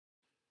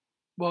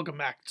Welcome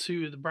back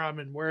to the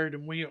Brahmin Word,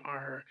 and we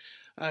are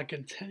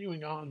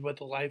continuing on with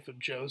the life of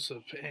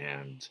Joseph.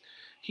 And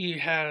he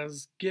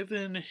has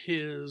given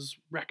his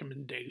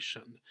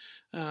recommendation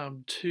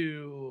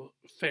to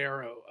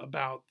Pharaoh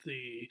about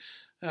the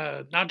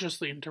not just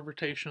the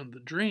interpretation of the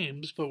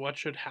dreams, but what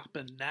should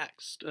happen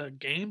next. A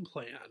game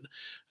plan,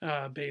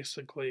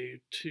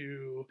 basically,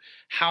 to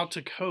how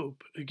to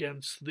cope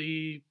against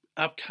the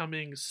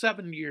upcoming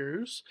 7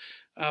 years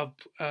of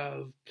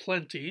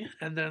plenty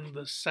and then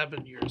the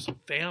 7 years of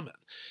famine.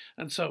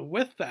 And so,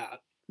 with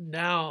that,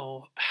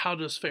 now how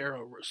does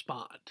Pharaoh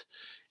respond?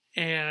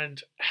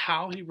 And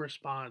how he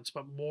responds,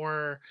 but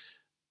more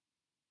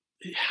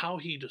how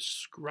he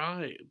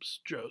describes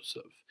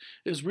Joseph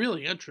is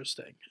really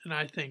interesting and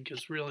I think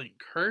is really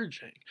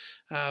encouraging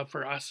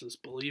for us as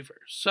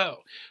believers.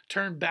 So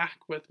turn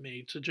back with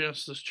me to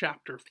Genesis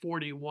chapter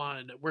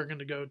 41. We're going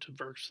to go to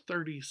verse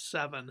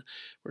 37.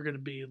 We're going to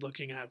be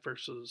looking at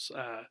verses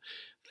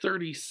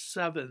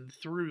 37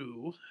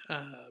 through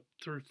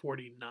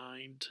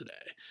 49 today.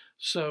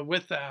 So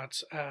with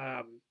that,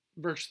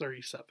 verse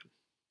 37.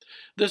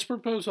 This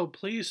proposal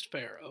pleased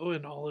Pharaoh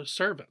and all his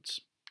servants.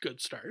 Good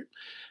start.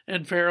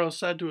 And Pharaoh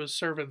said to his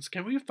servants,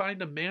 "Can we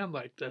find a man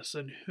like this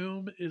in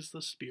whom is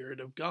the Spirit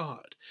of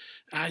God?"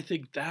 And I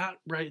think that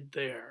right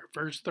there,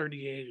 verse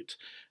 38,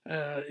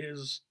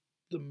 is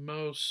the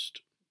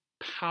most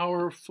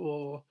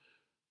powerful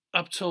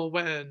up till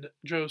when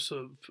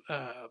Joseph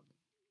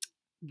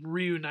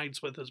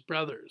reunites with his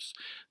brothers.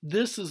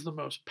 This is the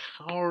most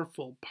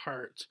powerful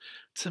part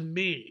to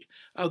me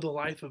of the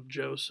life of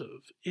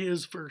Joseph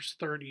is verse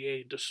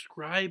 38,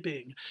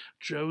 describing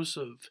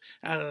Joseph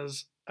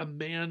as a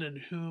man in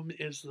whom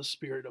is the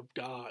Spirit of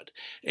God.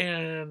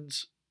 And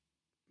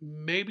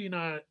maybe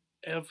not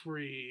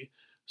every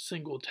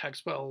single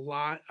text, but a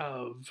lot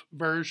of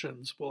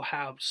versions will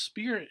have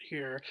spirit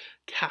here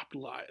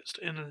capitalized.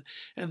 And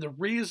the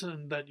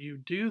reason that you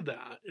do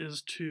that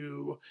is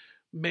to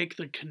make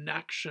the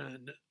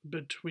connection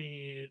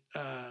between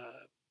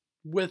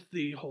with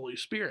the Holy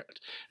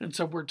Spirit. And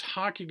so we're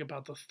talking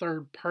about the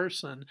third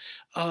person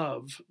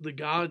of the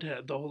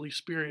Godhead, the Holy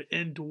Spirit,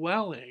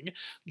 indwelling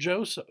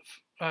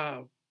Joseph.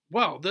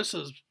 Well, this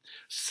is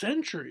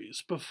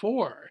centuries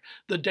before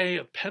the day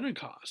of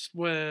Pentecost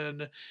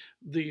when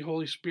the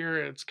Holy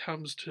Spirit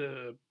comes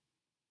to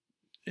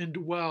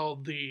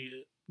indwell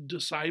the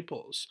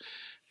disciples.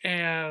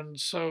 And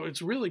so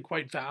it's really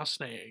quite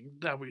fascinating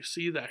that we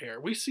see that here.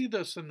 We see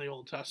this in the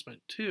Old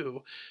Testament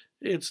too.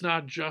 It's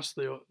not just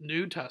the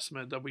New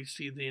Testament that we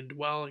see the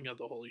indwelling of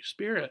the Holy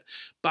Spirit,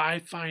 but I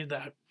find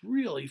that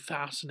really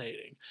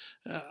fascinating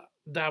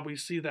that we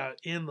see that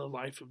in the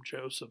life of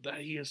Joseph,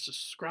 that he is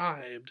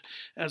described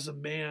as a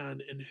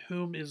man in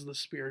whom is the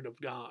Spirit of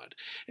God.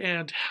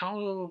 And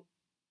how,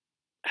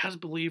 as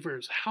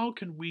believers, how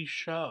can we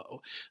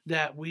show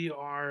that we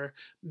are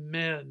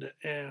men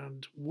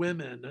and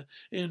women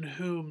in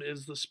whom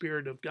is the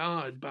Spirit of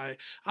God? By,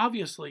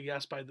 obviously,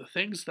 yes, by the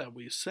things that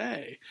we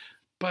say,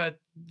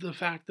 but the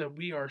fact that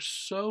we are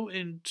so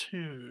in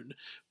tune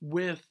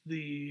with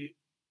the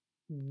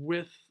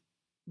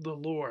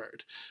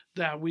Lord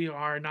that we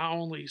are not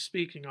only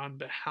speaking on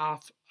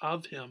behalf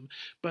of him,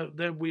 but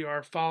that we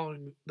are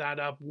following that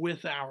up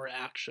with our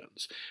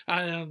actions.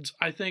 And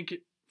I think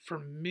for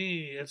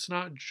me, it's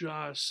not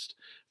just,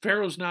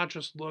 Pharaoh's not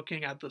just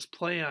looking at this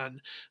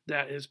plan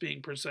that is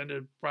being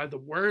presented by the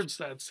words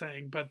that it's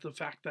saying, but the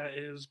fact that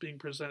it is being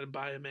presented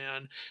by a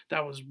man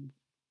that was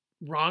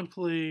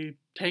wrongfully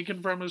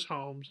taken from his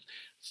home,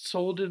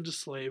 sold into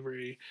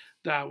slavery,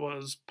 that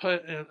was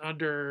put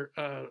under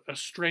a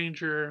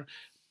stranger,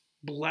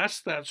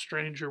 blessed that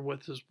stranger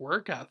with his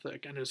work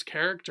ethic and his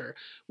character,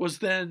 was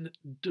then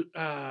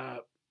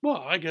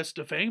well, I guess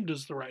defamed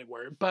is the right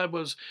word, but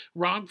was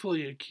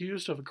wrongfully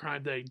accused of a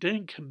crime that he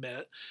didn't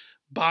commit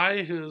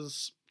by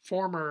his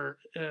former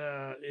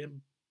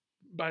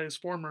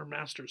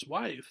master's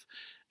wife,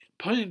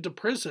 put into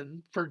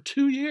prison for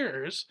 2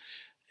 years,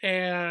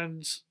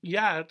 and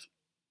yet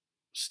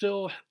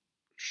still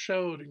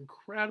showed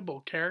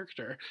incredible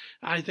character.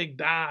 I think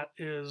that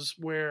is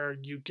where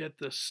you get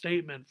this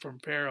statement from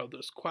Pharaoh,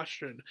 this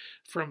question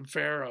from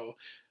Pharaoh: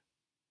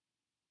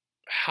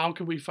 how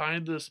can we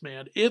find this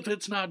man if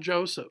it's not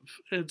Joseph?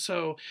 And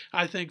so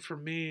I think for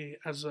me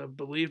as a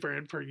believer,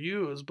 and for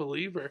you as a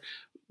believer,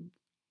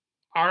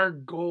 our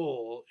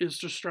goal is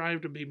to strive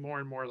to be more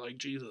and more like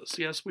Jesus.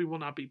 Yes, we will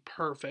not be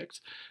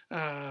perfect,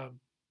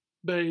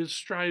 but it's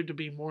strive to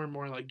be more and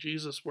more like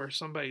Jesus, where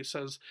somebody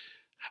says,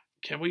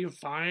 can we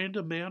find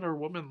a man or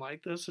woman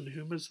like this in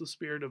whom is the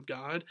Spirit of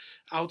God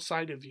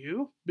outside of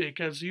you?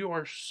 Because you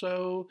are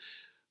striving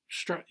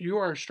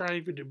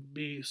to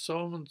be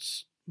so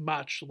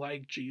much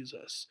like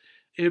Jesus.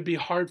 It would be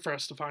hard for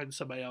us to find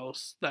somebody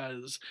else that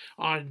is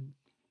on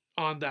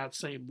that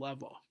same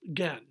level.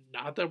 Again,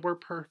 not that we're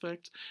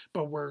perfect,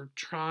 but we're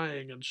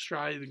trying and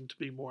striving to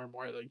be more and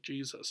more like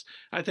Jesus.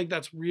 I think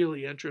that's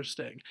really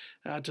interesting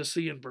to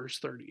see in verse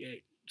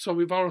 38. So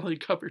we've already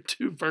covered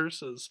 2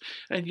 verses,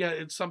 and yet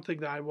it's something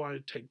that I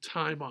want to take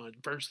time on.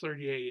 Verse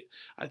 38,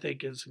 I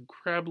think, is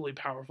incredibly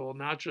powerful,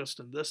 not just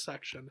in this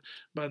section,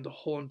 but in the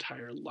whole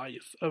entire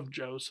life of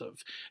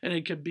Joseph. And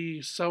it can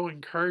be so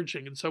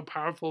encouraging and so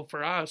powerful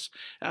for us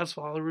as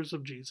followers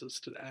of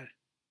Jesus today.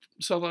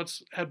 So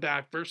let's head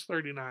back. Verse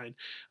 39.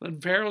 Then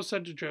Pharaoh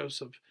said to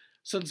Joseph,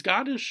 "Since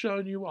God has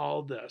shown you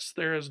all this,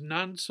 there is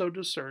none so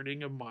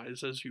discerning and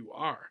wise as you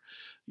are.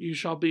 You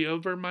shall be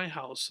over my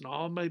house, and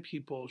all my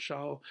people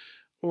shall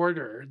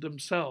order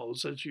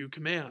themselves as you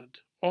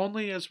command.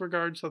 Only as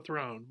regards the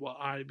throne will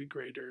I be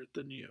greater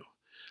than you."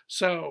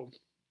 So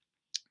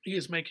he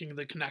is making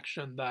the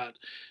connection that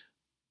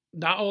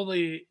not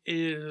only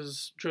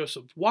is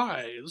Joseph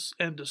wise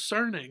and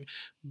discerning,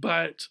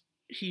 but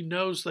he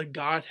knows that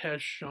God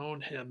has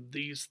shown him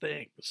these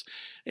things.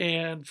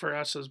 And for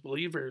us as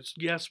believers,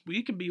 yes,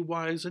 we can be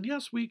wise and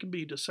yes, we can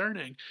be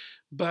discerning,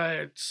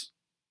 but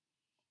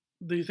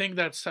the thing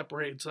that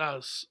separates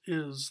us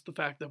is the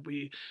fact that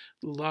we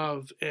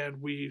love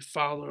and we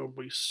follow and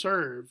we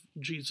serve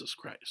Jesus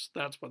Christ.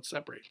 That's what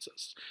separates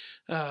us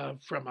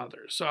from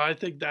others. So I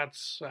think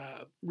that's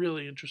a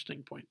really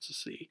interesting point to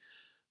see.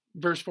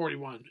 Verse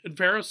 41, and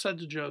Pharaoh said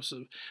to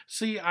Joseph,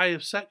 "See, I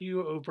have set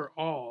you over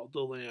all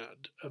the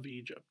land of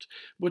Egypt,"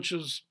 which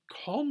is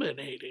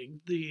culminating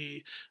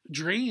the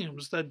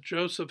dreams that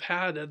Joseph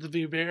had at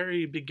the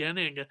very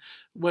beginning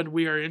when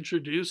we are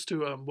introduced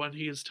to him, when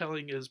he is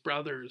telling his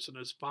brothers and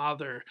his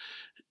father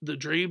the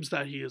dreams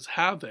that he is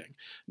having.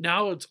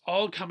 Now it's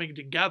all coming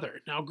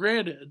together. Now,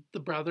 granted, the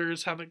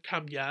brothers haven't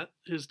come yet.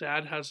 His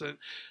dad hasn't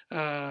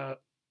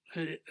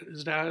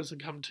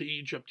come to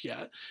Egypt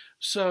yet.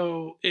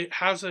 So it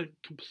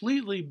hasn't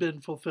completely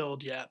been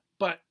fulfilled yet,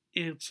 but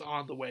it's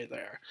on the way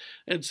there.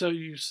 And so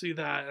you see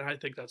that, and I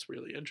think that's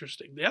really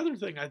interesting. The other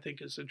thing I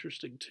think is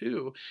interesting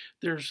too,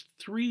 there's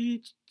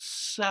 3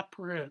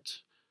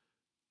 separate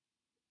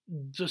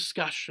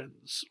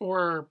discussions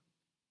or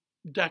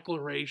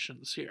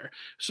declarations here.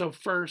 So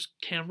first,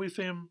 can we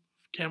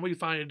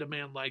find a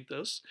man like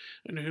this,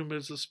 in whom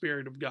is the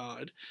Spirit of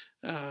God?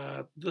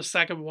 The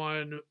second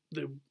one,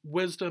 the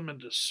wisdom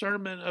and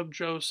discernment of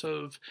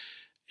Joseph,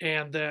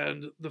 and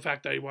then the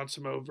fact that he wants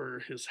him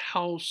over his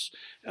house,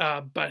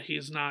 but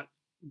he's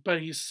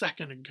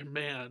second in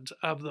command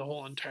of the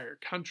whole entire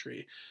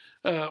country,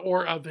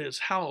 or of his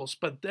house.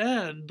 But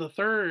then the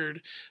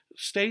third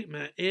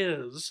statement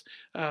is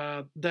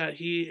that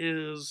he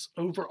is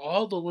over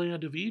all the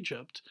land of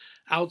Egypt,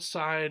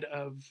 outside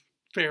of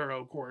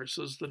Pharaoh, of course,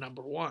 is the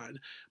number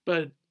 1.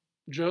 But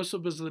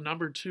Joseph is the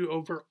number 2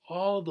 over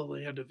all the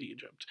land of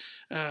Egypt.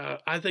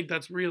 I think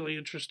that's really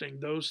interesting.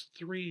 Those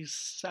 3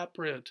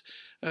 separate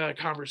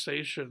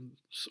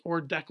conversations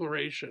or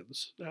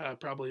declarations,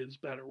 probably is a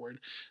better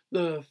word.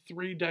 The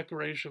 3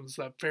 declarations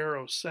that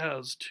Pharaoh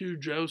says to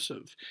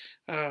Joseph.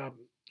 I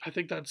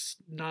think that's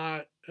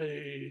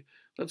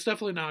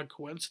definitely not a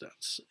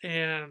coincidence.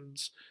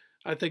 And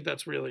I think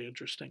that's really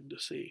interesting to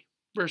see.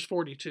 Verse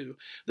 42,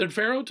 then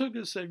Pharaoh took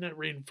his signet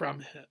ring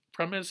from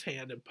his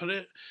hand and put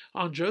it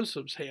on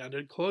Joseph's hand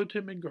and clothed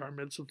him in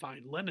garments of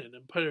fine linen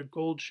and put a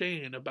gold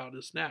chain about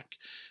his neck.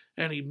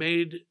 And he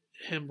made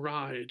him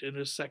ride in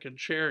his second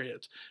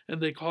chariot.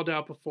 And they called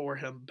out before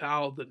him,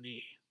 "Bow the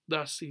knee."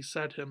 Thus he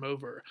set him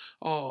over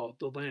all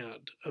the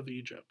land of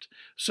Egypt.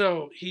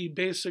 So he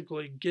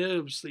basically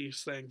gives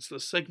these things, the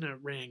signet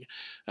ring,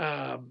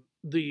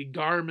 the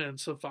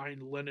garments of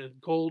fine linen,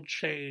 gold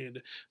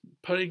chain,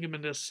 putting him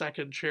in his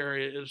second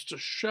chariot, is to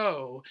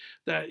show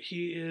that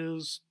he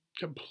is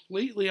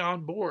completely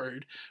on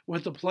board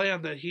with the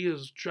plan that he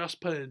has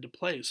just put into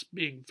place,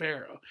 being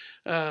Pharaoh.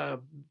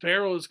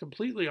 Pharaoh is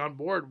completely on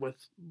board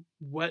with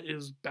what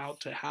is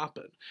about to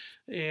happen.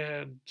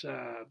 And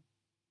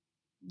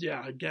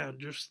yeah, again,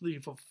 just the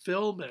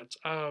fulfillment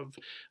of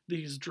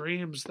these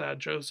dreams that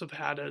Joseph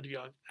had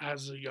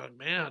as a young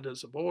man,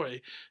 as a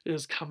boy,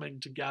 is coming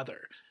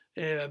together.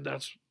 And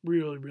that's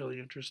really, really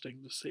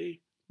interesting to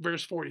see.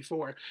 Verse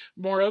 44,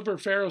 moreover,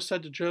 Pharaoh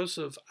said to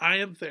Joseph, "I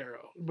am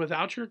Pharaoh, and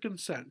without your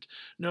consent,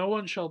 no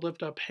one shall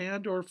lift up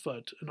hand or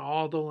foot in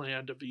all the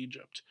land of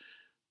Egypt."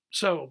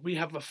 So we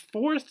have a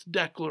 4th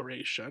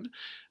declaration.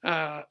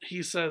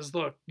 He says,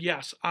 look,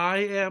 yes, I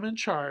am in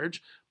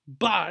charge,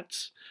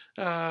 but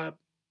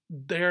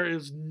there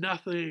is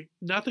nothing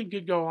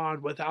could go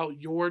on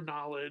without your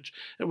knowledge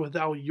and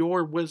without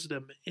your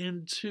wisdom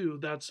into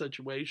that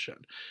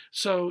situation.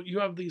 So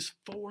you have these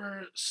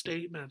 4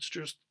 statements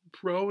just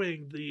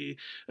growing the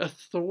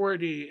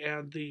authority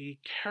and the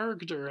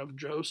character of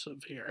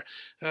Joseph here.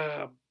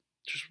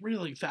 Just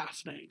really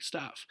fascinating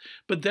stuff.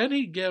 But then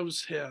he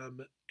gives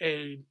him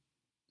a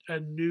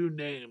new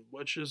name,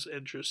 which is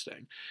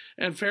interesting.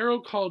 And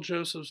Pharaoh called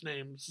Joseph's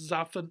name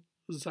Zaphenath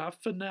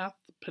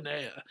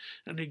Paneah,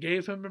 and he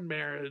gave him in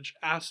marriage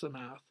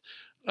Asenath,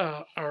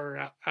 the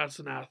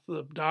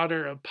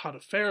daughter of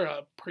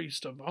Potipharah,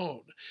 priest of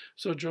On.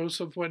 So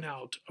Joseph went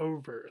out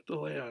over the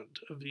land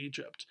of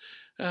Egypt.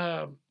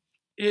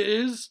 it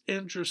is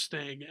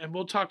interesting, and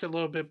we'll talk a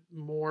little bit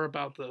more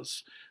about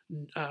this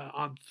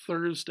on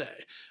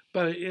Thursday.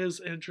 But it is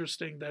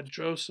interesting that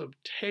Joseph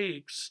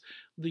takes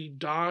the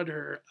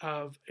daughter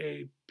of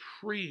a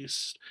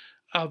priest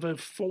of a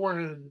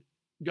foreign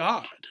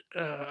god,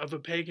 of a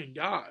pagan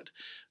god.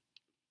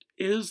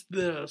 Is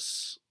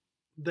this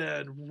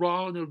then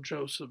wrong of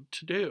Joseph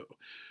to do?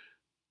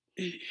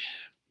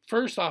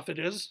 First off,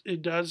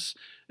 it does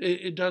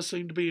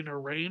seem to be an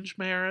arranged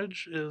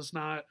marriage. It is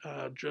not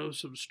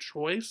Joseph's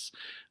choice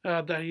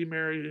that he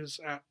marries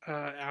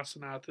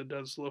Asenath. It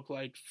does look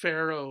like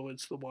Pharaoh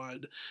is the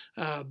one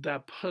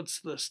that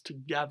puts this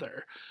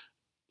together.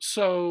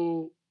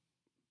 So,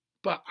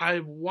 but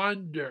I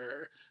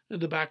wonder in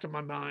the back of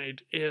my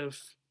mind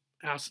if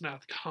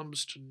Asenath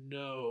comes to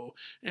know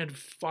and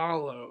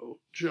follow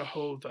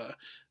Jehovah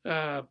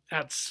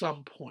at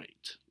some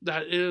point.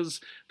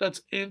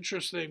 That's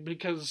interesting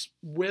because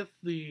with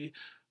the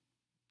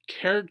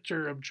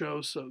character of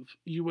Joseph,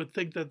 you would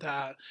think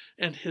that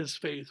and his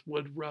faith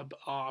would rub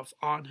off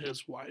on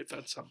his wife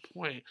at some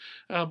point.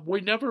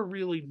 We never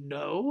really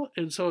know,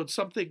 and so it's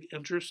something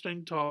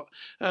interesting to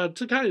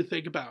kind of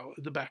think about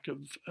in the back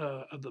of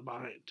the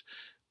mind.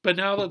 But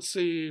now let's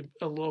see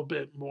a little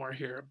bit more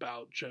here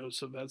about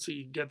Joseph as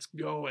he gets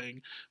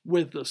going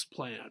with this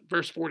plan.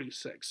 Verse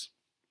 46.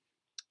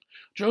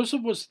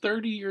 Joseph was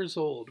 30 years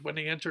old when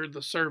he entered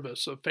the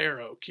service of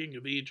Pharaoh, king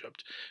of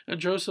Egypt. And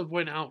Joseph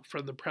went out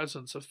from the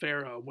presence of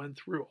Pharaoh, went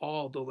through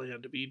all the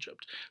land of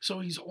Egypt. So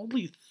he's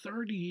only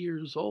 30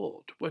 years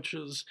old, which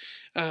is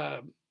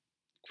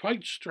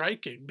quite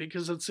striking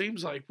because it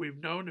seems like we've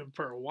known him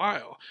for a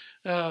while.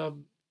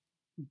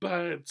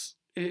 But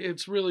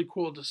it's really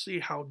cool to see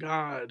how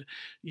God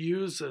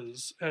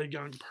uses a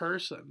young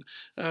person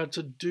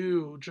to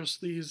do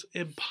just these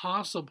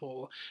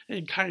impossible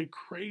and kind of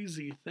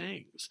crazy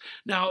things.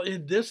 Now,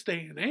 in this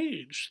day and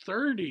age,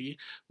 30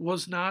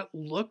 was not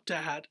looked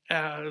at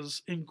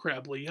as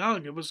incredibly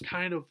young. It was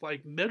kind of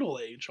like middle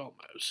age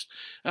almost.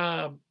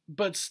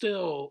 But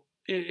still,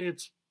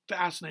 it's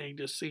fascinating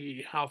to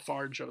see how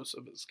far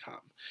Joseph has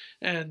come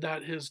and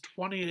that his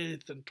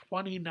 28th and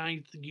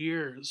 29th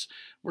years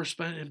were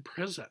spent in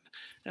prison.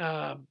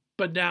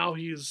 But now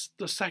he's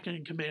the second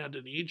in command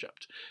in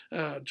Egypt.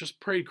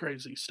 Just pretty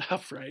crazy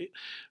stuff, right?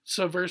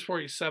 So, verse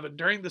 47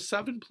 during the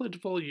 7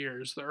 plentiful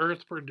years, the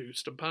earth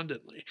produced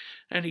abundantly,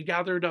 and he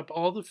gathered up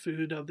all the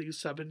food of these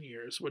 7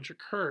 years which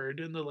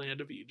occurred in the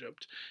land of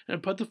Egypt,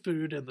 and put the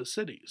food in the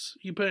cities.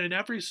 He put in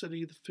every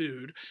city the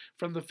food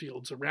from the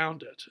fields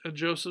around it, and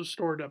Joseph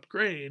stored up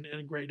grain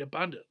in great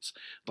abundance,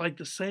 like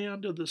the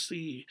sand of the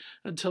sea,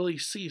 until he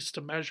ceased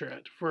to measure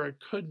it, for it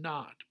could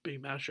not be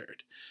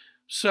measured.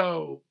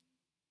 So,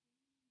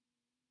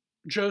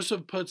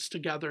 Joseph puts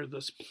together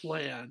this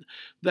plan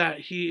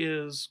that he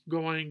is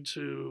going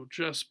to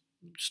just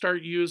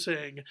start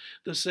using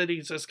the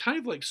cities as kind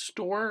of like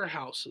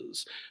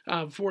storehouses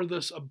for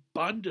this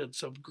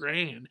abundance of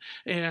grain.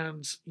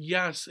 And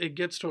yes, it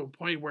gets to a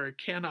point where it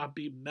cannot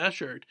be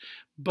measured,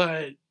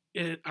 but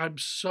I'm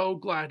so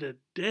glad it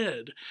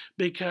did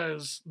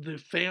because the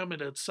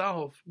famine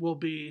itself will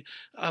be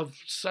of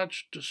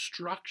such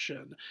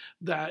destruction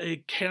that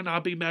it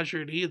cannot be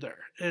measured either.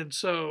 And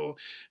so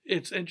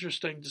it's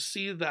interesting to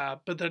see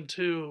that. But then,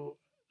 too,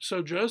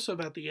 so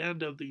Joseph at the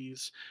end of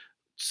these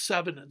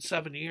 7 and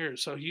 7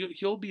 years. So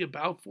he'll be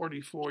about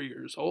 44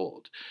 years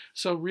old.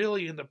 So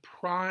really in the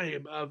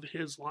prime of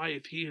his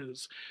life, he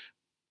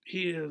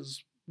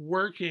is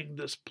working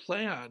this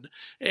plan.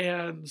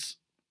 And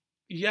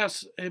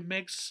yes, it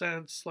makes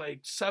sense. Like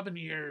 7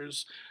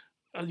 years,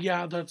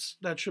 yeah,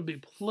 that should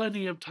be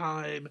plenty of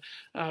time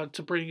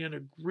to bring in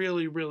a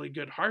really, really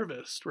good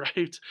harvest,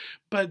 right?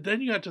 But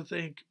then you have to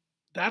think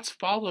that's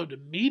followed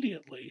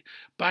immediately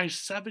by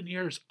 7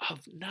 years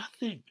of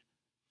nothing,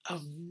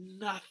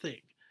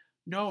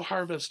 no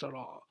harvest at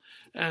all,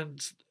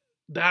 and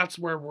that's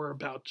where we're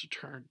about to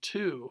turn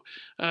to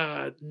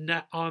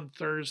on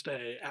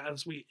Thursday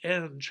as we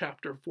end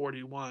chapter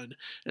 41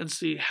 and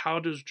see how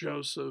does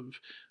Joseph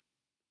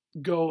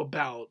go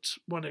about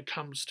when it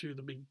comes to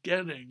the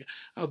beginning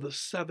of the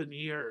 7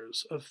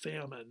 years of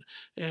famine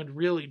and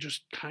really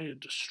just kind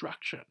of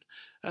destruction.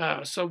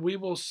 So we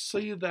will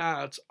see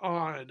that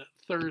on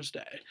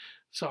Thursday.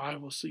 So I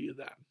will see you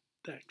then.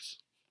 Thanks.